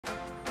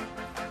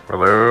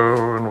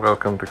Hello and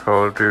welcome to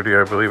Call of Duty.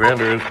 I believe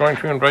Andrew is going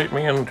to invite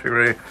me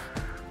into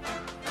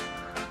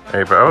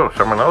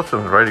someone else is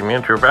inviting me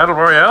into a battle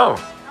royale.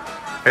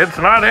 It's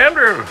not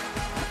Andrew.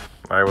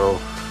 I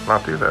will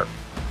not do that.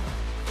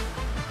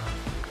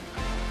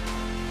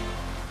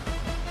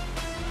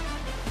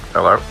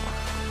 Hello.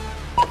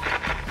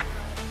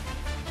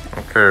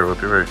 Okay, we'll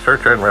do a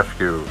search and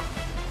rescue.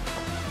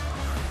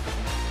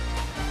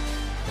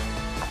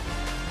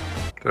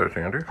 There's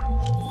Andrew.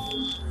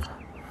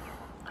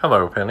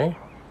 Hello, Penny.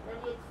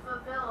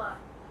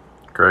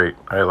 Great,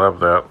 I love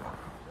that.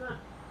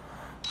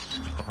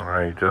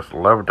 I just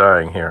love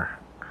dying here.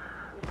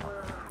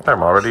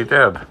 I'm already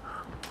dead.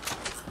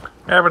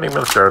 I haven't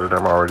even started,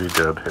 I'm already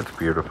dead. It's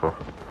beautiful.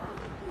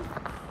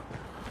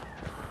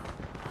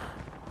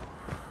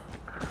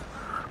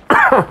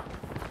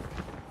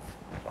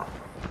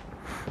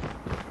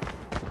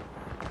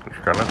 He's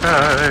gonna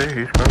die,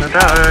 he's gonna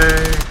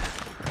die.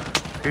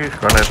 He's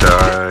gonna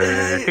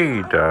die.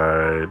 He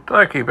died.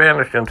 Like he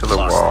vanished into the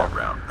wall. That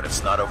round, but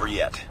it's not over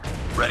yet.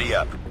 Ready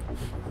up.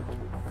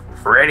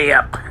 Ready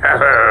up.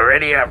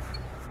 Ready up.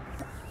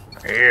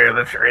 Here,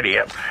 let's ready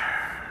up.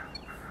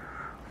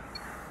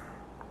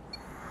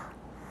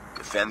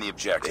 Defend the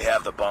objective. They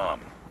have the bomb.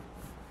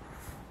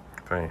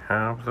 They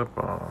have the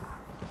bomb.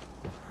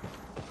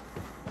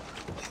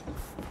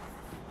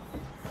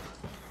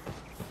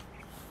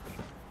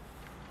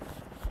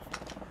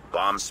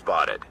 Bomb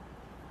spotted.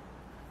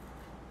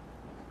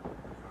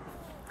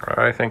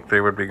 I think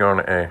they would be going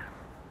to A.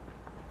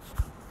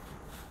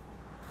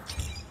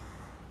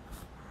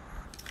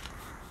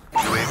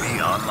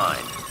 UAV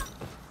online.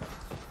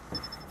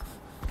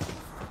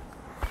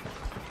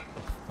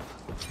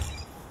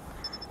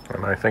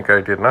 And I think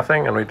I did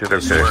nothing, and we did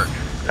okay. Work.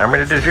 How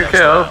many did you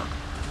kill? 5.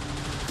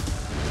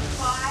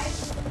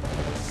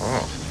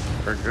 Oh,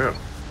 very good.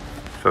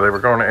 So they were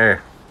going to A.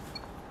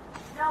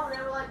 No, they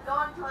were like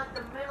going to like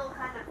the middle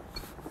kind of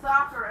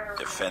soccer area.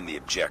 Defend the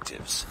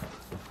objectives.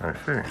 I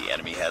see. The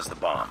enemy has the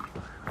bomb.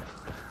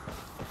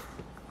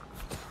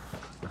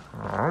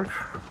 Alright.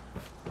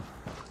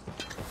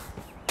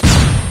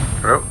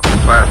 Oh,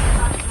 flash.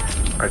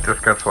 I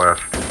just got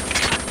flashed.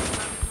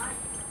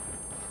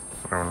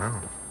 Oh no.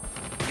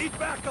 Need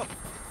backup.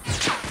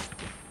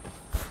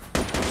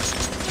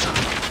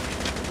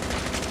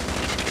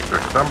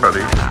 There's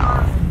somebody.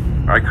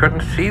 I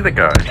couldn't see the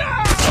guy.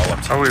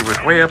 Oh, he was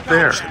way up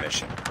there.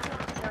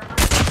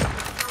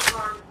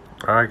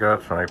 I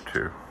got sniped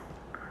too.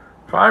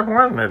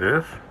 5-1 it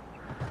is.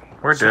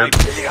 We're dead.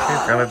 He's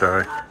gonna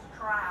die.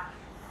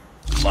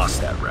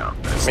 Lost that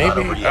round. But it's not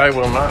over Maybe yet. I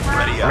will not.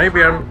 Ready up.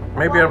 Maybe I'm.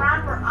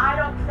 I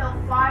don't kill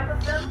 5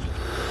 of them.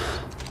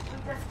 We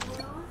just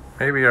lose.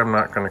 Maybe I'm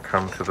not gonna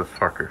come to the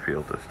soccer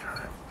field this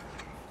time.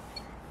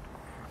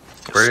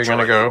 Where are you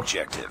gonna Destroy the go?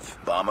 Objective.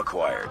 Bomb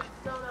acquired.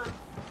 Still don't see.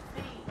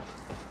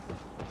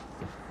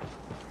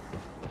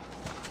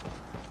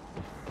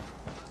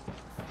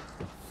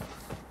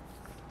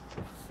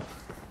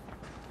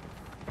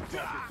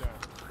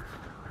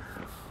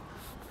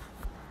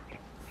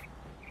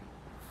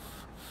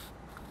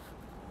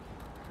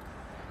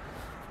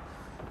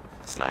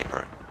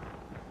 Sniper.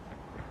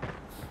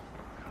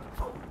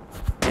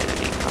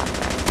 Enemy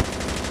contact.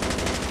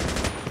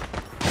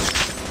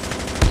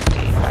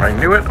 I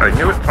knew it. I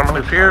knew it. Someone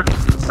is here.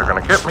 They're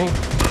gonna get me.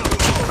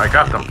 I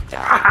got them.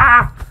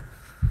 Ha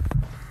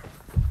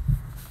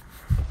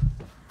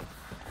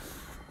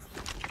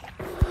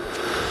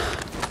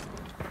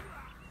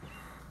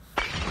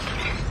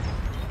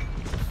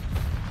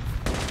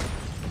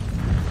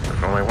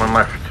There's only one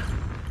left.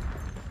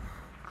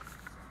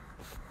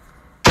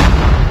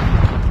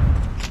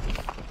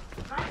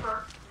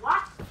 Sniper,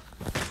 what?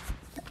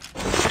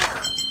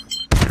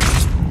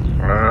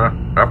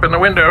 Up in the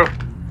window.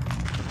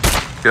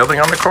 Building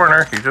on the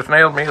corner. He just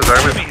nailed me as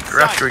I was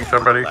rescuing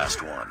somebody.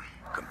 Last one.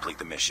 Complete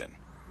the mission.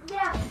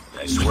 Yes.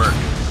 Nice work.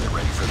 Get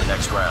ready for the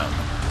next round.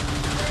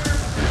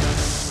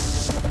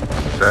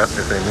 That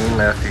is a mean,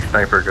 nasty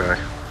sniper guy.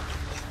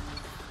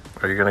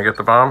 Are you gonna get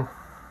the bomb?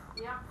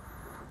 Yep.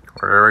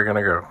 Where are we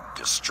gonna go?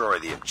 Destroy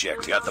the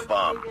objective. Got the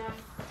bomb.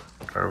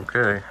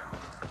 Okay.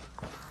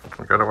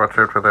 We gotta watch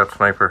out for that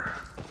sniper.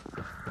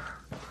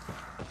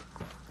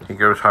 He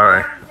goes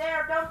high.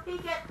 There, don't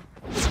peek it.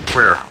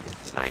 Where?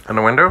 Sniper. In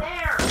the window?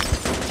 There.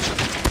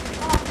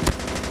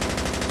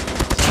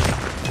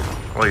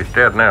 Well, he's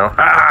dead now.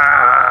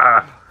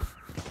 Ah!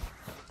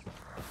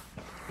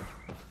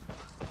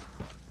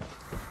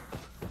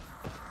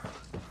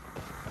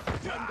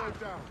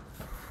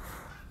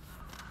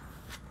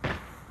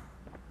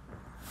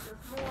 There's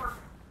more.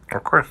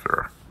 Of course there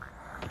are.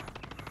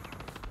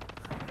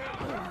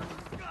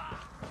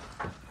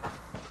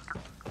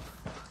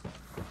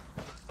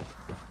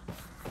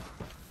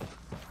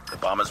 The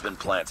bomb has been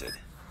planted.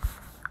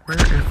 Where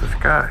is this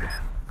guy?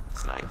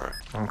 Sniper.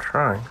 I'm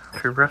trying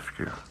to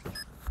rescue.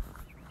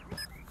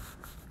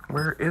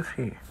 Where is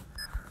he?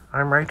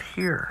 I'm right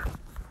here.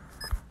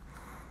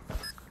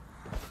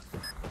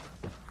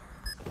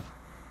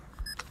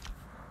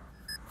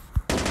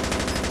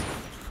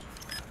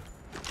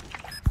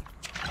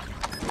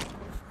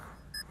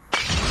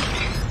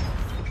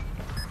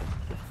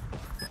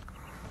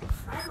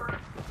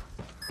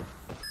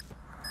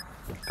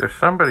 There's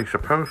somebody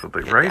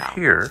supposedly Get right down,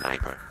 here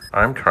Sniper.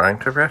 I'm trying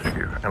to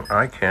rescue, and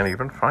I can't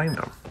even find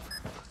them.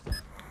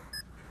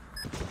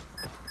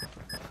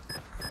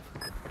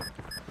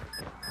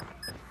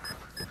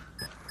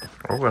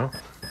 Oh well.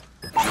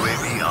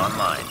 UAV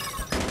online.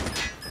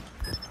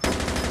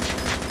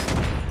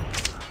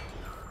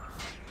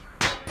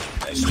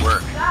 Nice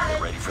work.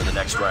 Get ready for the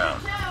next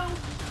round. Now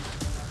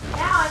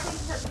I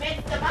think to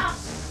mix them up,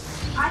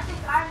 I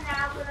think I'm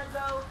now gonna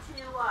go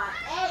to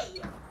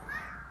A.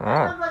 Oh,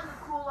 Sounds like a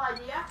cool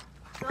idea.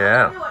 So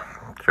yeah. let's do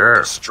it. Sure.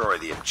 Destroy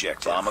the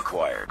objective. Bomb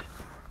acquired.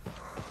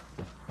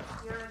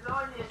 You're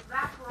going the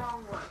exact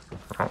wrong way.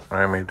 Oh,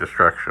 I mean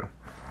destruction.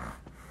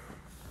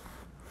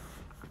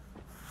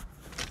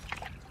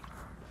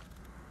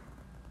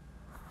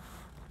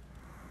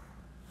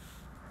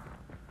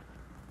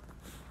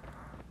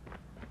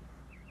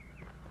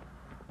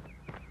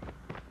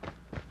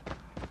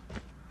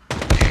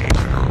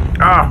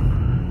 Ah!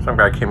 Some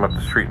guy came up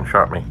the street and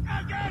shot me.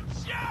 I got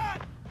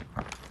shot!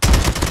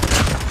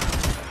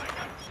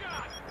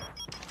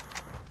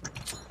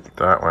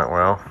 That went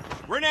well.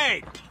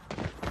 Grenade!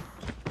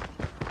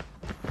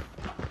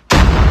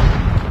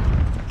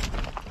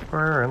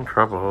 We're in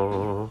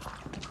trouble.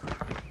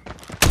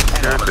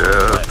 You're Bomb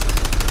dead.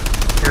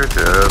 You're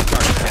dead.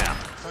 Target down.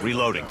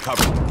 Reloading.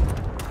 Cover.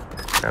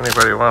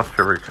 Anybody wants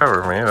to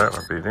recover me, that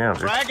would be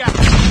dandy. Frag out.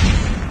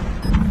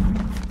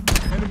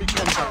 Enemy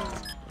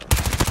contact.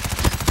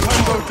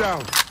 Combo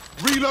down.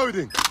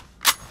 Reloading.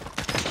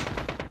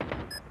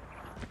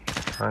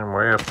 I'm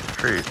way up the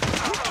street.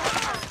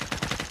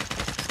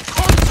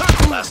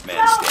 Last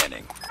man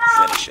standing.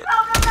 Finish it.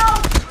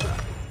 No!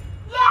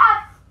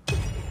 Yes!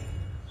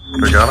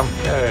 We got him?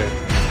 Yay.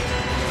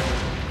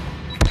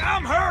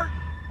 I'm hurt!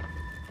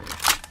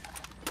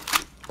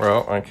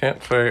 Well, I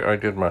can't say I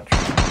did much.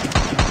 Well,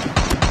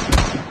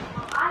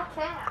 I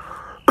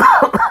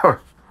can.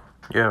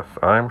 Yes,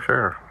 I'm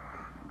sure.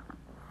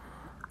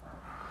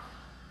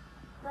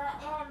 The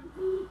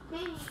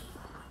MVP.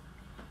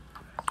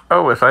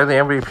 Oh, was I the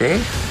MVP?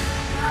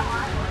 No,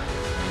 I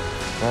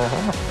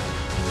Uh-huh.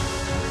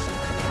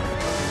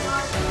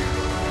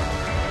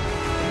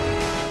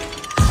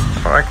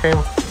 I came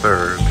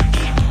third.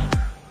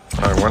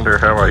 I wonder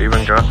how I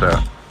even got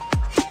that.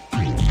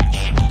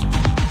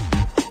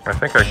 I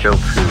think I killed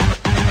two.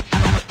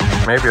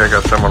 Maybe I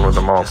got someone with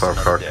a Molotov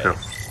cocktail,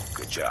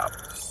 Good job.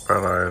 but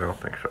I don't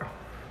think so.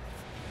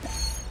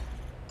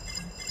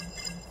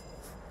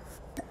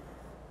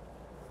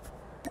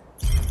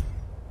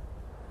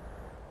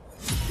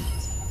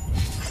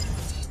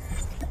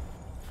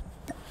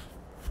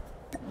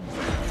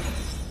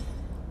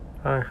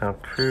 I have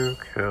 2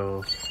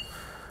 kills.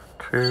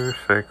 2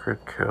 sacred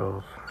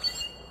kills.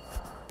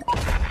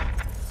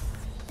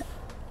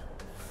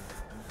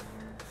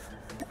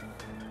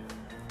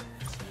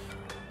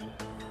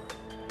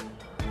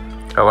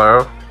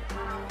 Hello?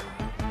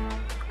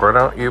 Why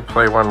don't you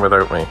play one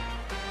without me?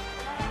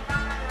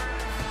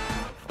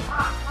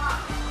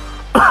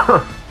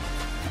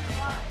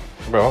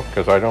 Well,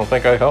 because I don't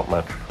think I help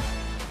much.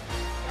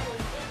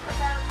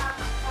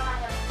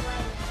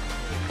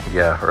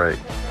 Yeah, right.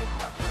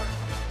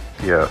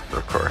 Yes,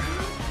 of course.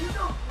 You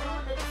don't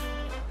ruin the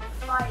team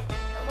by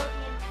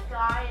looking in the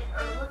sky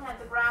or looking at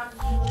the ground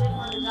and you live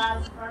on the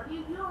guys in front of you.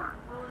 You don't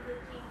ruin the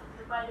team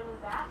by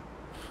doing that.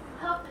 You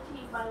help the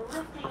team by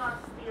lifting our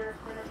spirits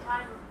in a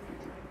time of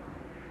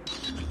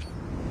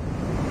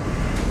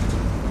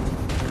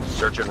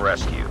Search and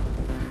rescue.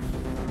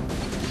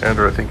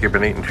 Andrew, I think you've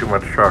been eating too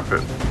much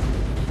chocolate.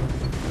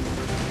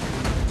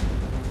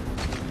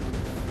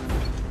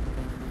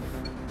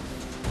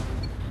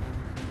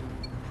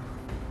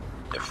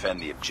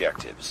 Defend the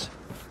objectives.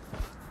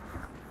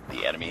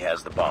 The enemy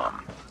has the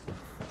bomb.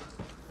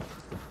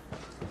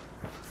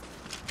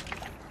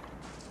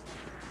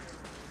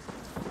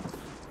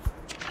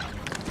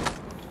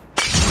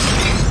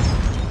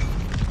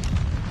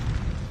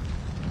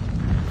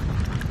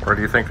 Where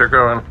do you think they're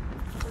going?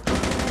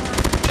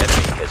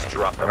 Enemy has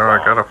dropped the Oh,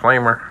 bomb. I got a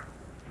flamer.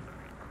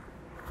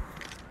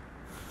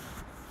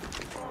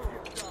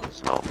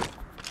 Smoke.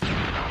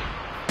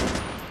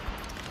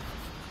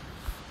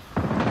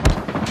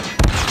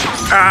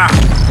 Ah!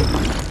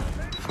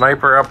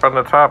 Sniper up on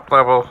the top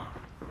level.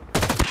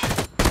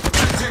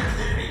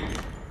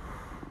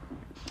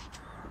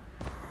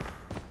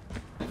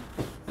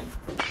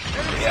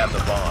 They have the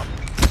bomb.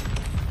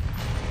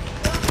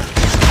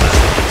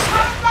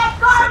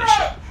 Finish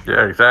it.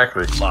 Yeah,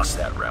 exactly. Lost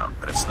that round,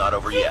 but it's not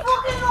over Keep yet.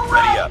 looking away.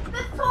 Ready up.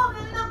 This tool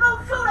is the no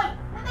shooting,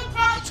 and they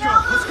can't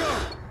kill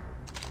them.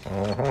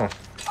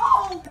 Mm-hmm.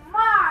 Oh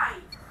my!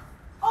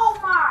 Oh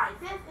my!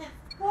 This is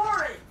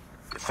horrid.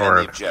 Defend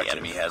Alright. the objective. The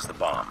enemy has the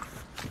bomb.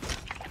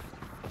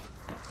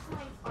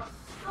 Things are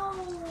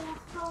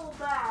so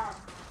bad.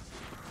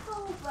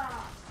 So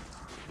bad.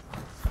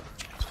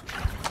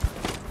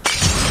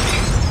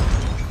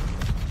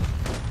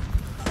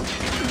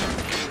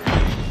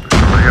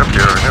 Somebody up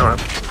here, I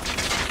knew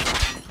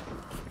it.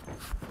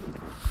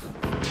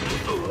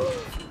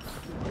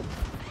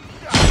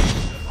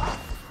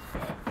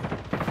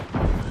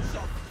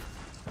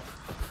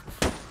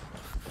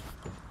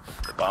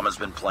 has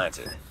been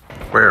planted.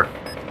 Where?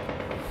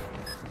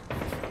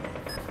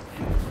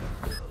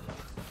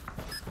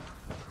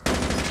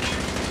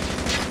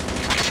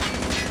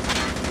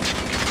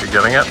 You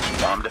getting it?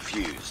 Bomb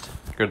defused.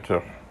 Good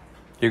stuff.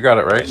 You got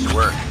it, right? Nice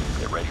work.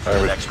 Get ready for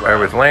the next I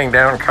round. was laying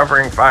down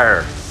covering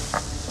fire.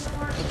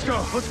 Let's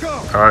go, let's go.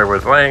 I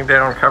was laying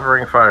down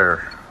covering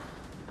fire.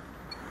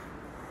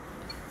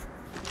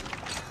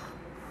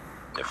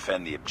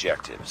 Defend the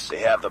objectives. They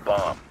have the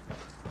bomb.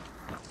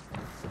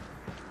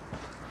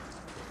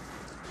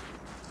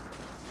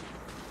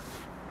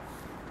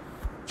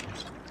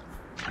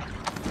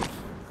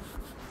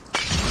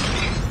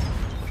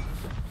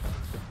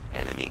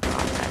 Enemy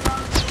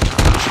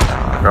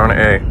contact. Going to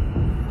A.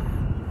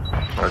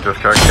 I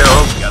just got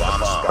killed. Got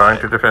the bomb. Trying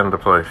to defend the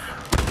place.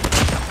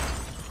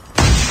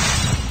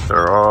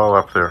 They're all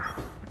up there.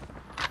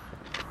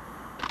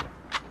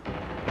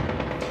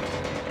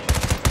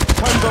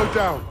 Tango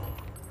down.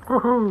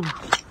 Woohoo!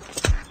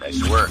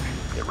 Nice work.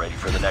 Get ready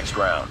for the next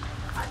round.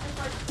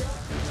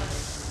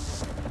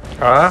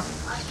 Huh?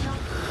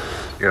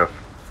 Yes.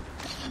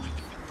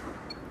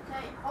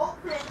 Okay,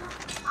 open.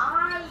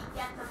 I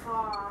get the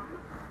bomb.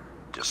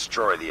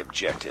 Destroy the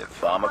objective.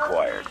 Bomb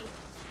acquired.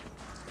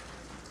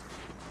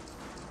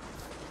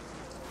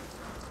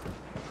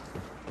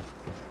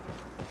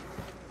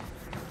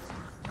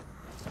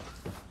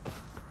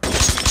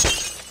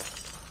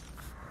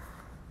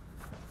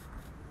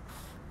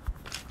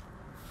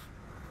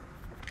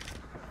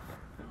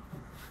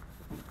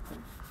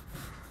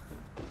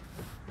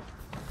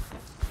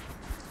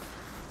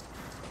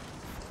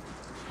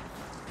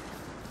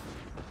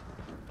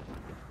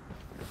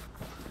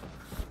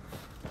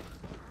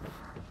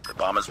 The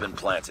bomb has been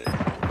planted.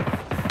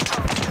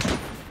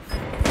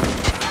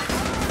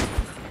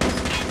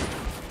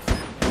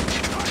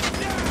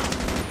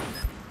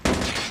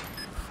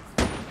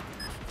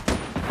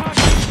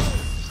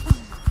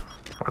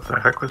 What the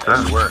heck was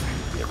Nice that? work.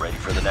 Get ready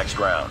for the next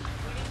round.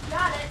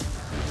 Got it.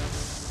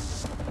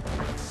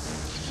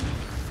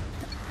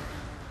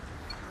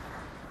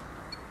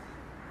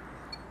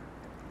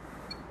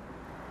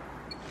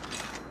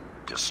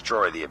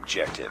 Destroy the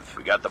objective.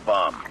 We got the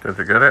bomb. Did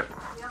you get it?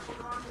 Yep, we're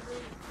going to B.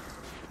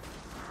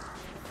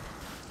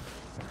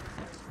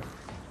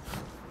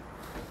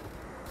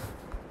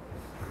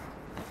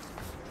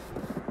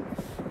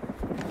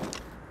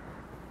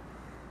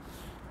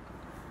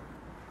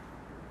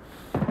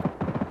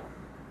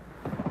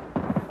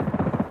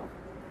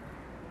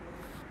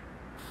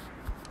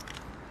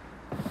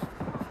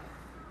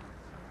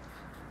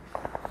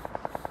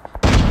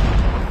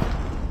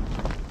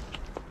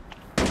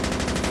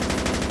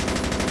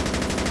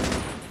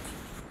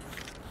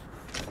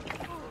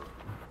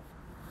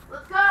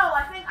 Let's go!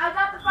 I think I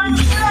got the final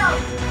kill!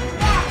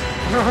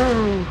 Yeah!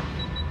 Woohoo!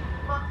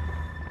 Look,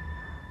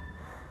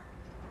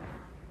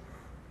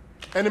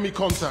 Enemy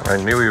contact.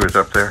 I knew he was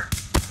up there.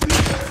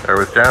 I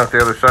was down at the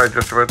other side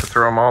just about to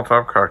throw a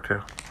Molotov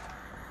cocktail.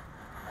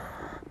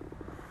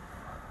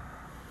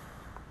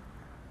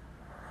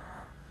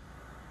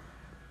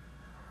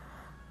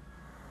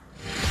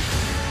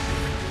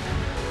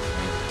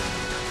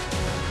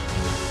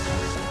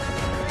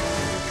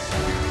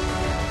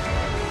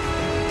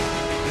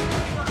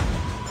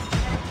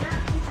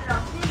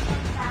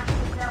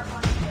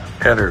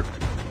 Header,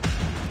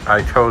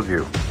 I told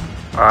you,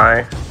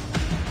 I'm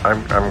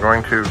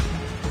going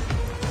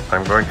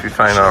to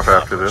sign off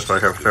after this. I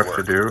have stuff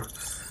to do,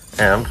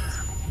 and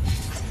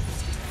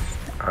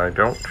I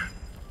don't.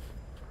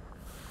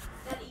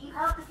 you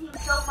helped the team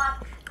so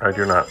much. I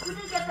do not. If we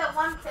didn't get that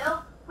one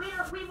kill, we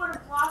would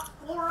have lost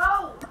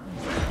 4-0.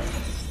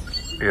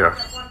 Yeah,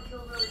 That one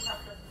kill really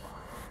helped us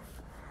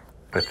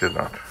a lot. it did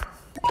not.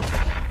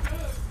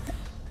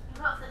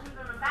 You helped the team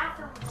in the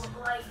bathroom,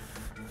 like,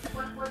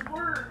 when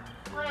we're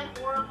playing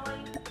horribly,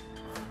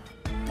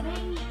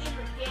 maybe in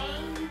the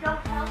game you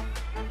don't help,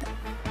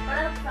 but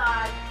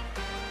outside,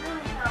 you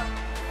really help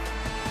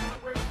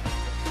with the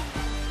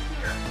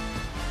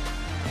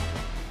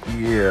team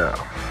spirit. Yeah,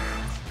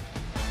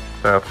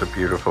 that's a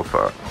beautiful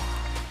thought.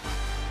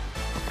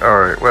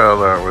 Alright, well,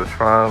 that was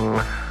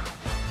fun.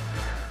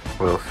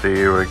 We'll see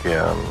you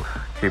again.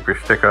 Keep your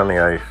stick on the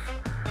ice.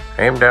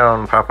 Aim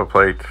down, pop a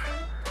plate,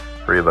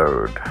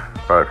 reload.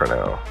 Bye for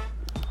now.